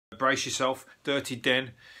brace yourself. Dirty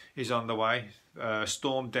Den is on the way.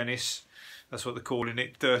 Storm Dennis, that's what they're calling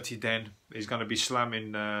it. Dirty Den is going to be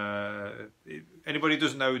slamming. Anybody who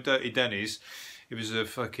doesn't know who Dirty Den is, it was a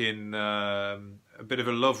fucking a bit of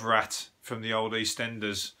a love rat from the old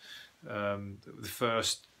EastEnders. The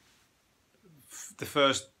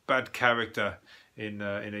first bad character in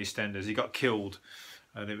EastEnders. He got killed,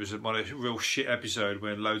 and it was one of a real shit episode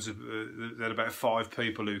where loads of there had about 5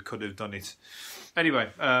 people who could have done it. Anyway,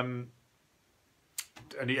 and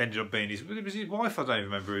he ended up being his wife. I don't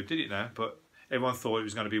even remember who did it now, but everyone thought it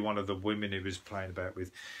was going to be one of the women he was playing about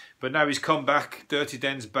with. But now he's come back. Dirty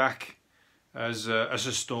Den's back as a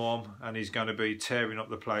Storm, and he's going to be tearing up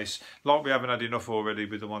the place like we haven't had enough already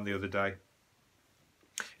with the one the other day.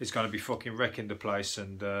 It's going to be fucking wrecking the place,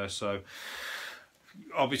 and so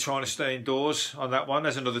I'll be trying to stay indoors on that one.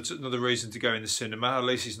 There's another reason to go in the cinema. At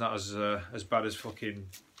least it's not as bad as fucking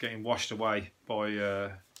getting washed away by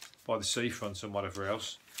the seafronts and whatever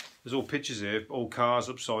else. There's all pictures here, all cars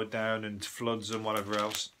upside down and floods and whatever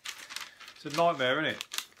else. It's a nightmare, isn't it?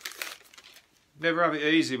 Never have it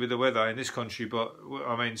easy with the weather in this country, but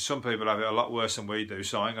I mean, some people have it a lot worse than we do,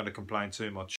 so I ain't going to complain too much.